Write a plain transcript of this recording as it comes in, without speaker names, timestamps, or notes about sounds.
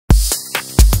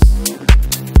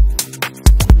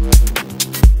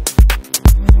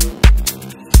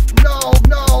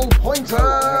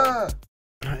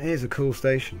is a cool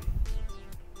station.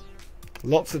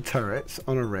 Lots of turrets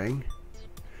on a ring.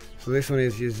 So this one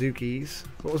is Yuzuki's.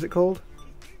 What was it called?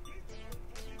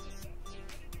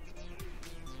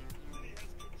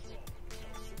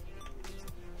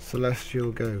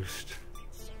 Celestial Ghost.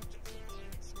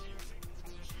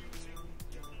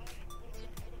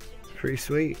 Pretty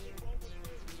sweet.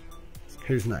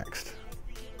 Who's next?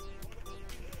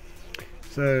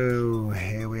 So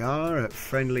here we are at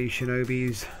Friendly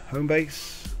Shinobi's home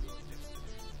base.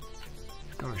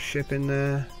 Got a ship in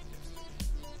there.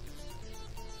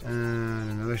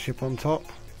 And another ship on top.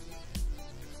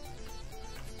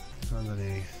 What's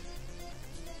underneath?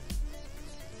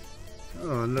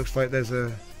 Oh, it looks like there's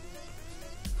a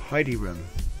hidey room.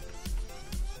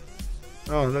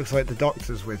 Oh, it looks like the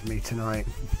doctor's with me tonight.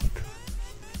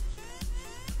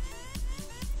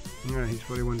 Yeah, he's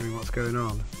probably wondering what's going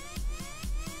on.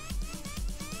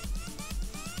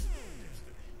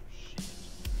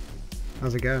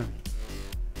 How's it going?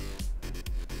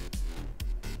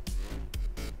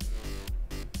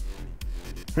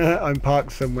 I'm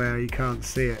parked somewhere you can't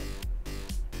see it.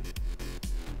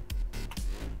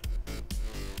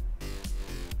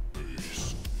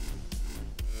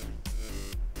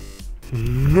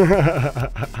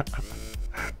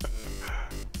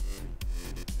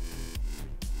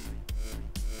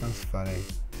 That's funny.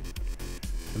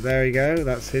 So there you go,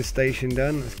 that's his station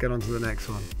done. Let's get on to the next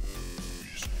one.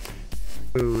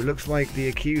 Ooh, looks like the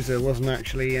accuser wasn't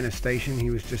actually in a station, he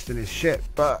was just in his ship.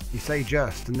 But you say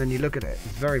just, and then you look at it,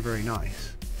 it's very, very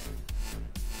nice.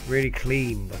 Really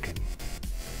clean looking.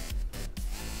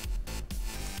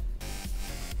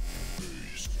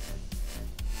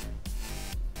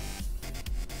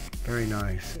 Very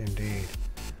nice indeed.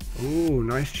 Ooh,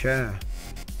 nice chair.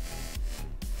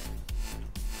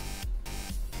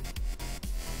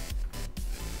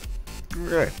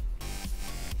 Okay.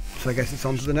 So I guess it's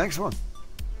on to the next one.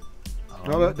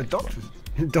 Oh look,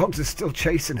 the doctor's still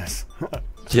chasing us.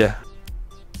 Yeah.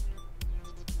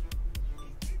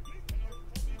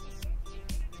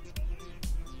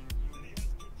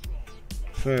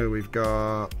 So we've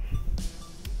got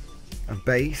a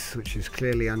base which is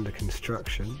clearly under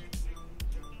construction.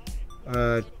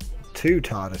 2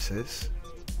 TARDISes.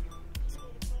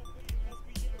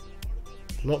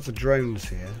 Lots of drones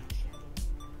here.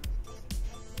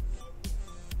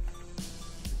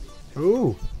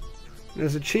 Ooh,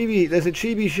 there's a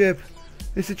Chibi ship.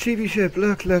 It's a Chibi ship.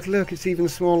 Look, look, look. It's even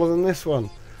smaller than this one.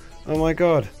 Oh my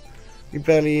god. You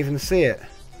barely even see it.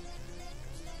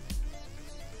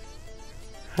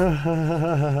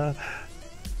 Hey.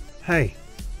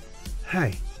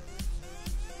 Hey.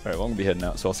 Alright, well, I'm gonna be heading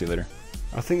out, so I'll see you later.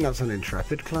 I think that's an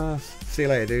Intrepid class. See you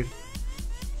later, dude.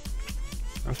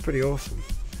 That's pretty awesome.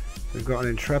 We've got an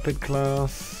Intrepid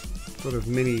class, sort of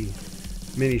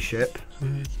mini ship.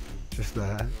 Just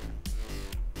there.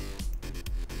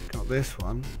 Got this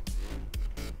one.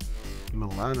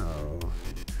 Milano.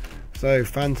 So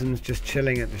Phantom's just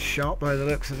chilling at the shop by the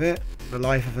looks of it. The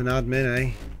life of an admin,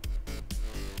 eh?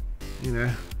 You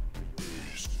know.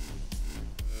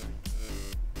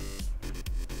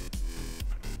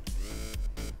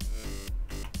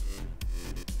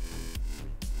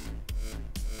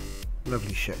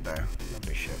 Lovely ship though.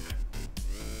 Lovely ship.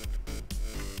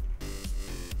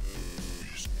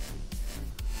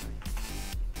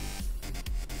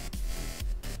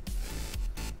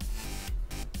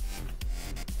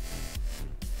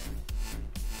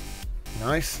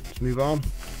 Nice, let's move on.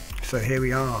 So here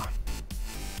we are.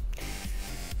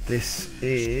 This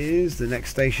is the next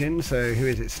station. So who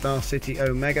is it? Star City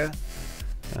Omega.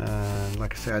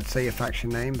 Like I said, I'd say a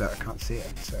faction name, but I can't see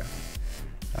it. So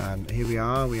here we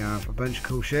are. We have a bunch of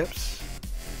cool ships.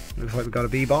 Looks like we've got a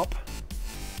Bebop,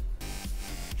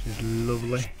 which is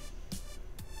lovely.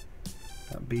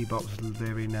 That Bebop's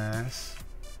very nice.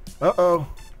 Uh-oh!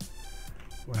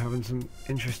 We're having some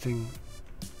interesting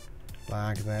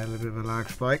lag there, a little bit of a lag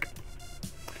spike.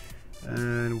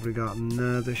 And we got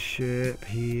another ship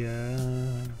here.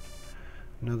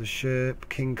 Another ship,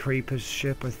 King Creeper's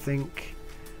ship, I think.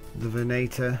 The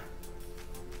Venator.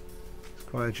 It's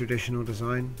quite a traditional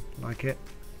design, like it.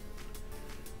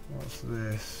 What's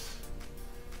this?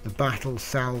 The Battle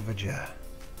Salvager.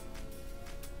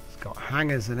 It's got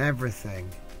hangars and everything.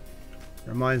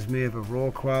 Reminds me of a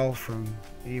Rorqual from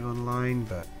EVE Online,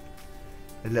 but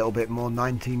a little bit more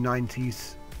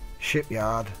 1990s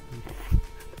shipyard.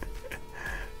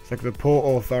 It's like the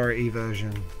Port Authority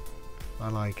version. I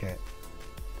like it.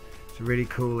 It's a really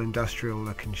cool industrial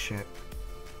looking ship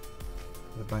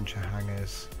with a bunch of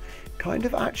hangars. Kind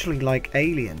of actually like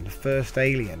Alien, the first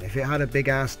Alien. If it had a big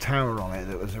ass tower on it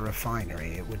that was a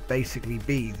refinery, it would basically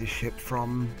be the ship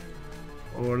from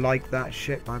or like that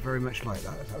ship. I very much like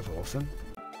that. That was awesome.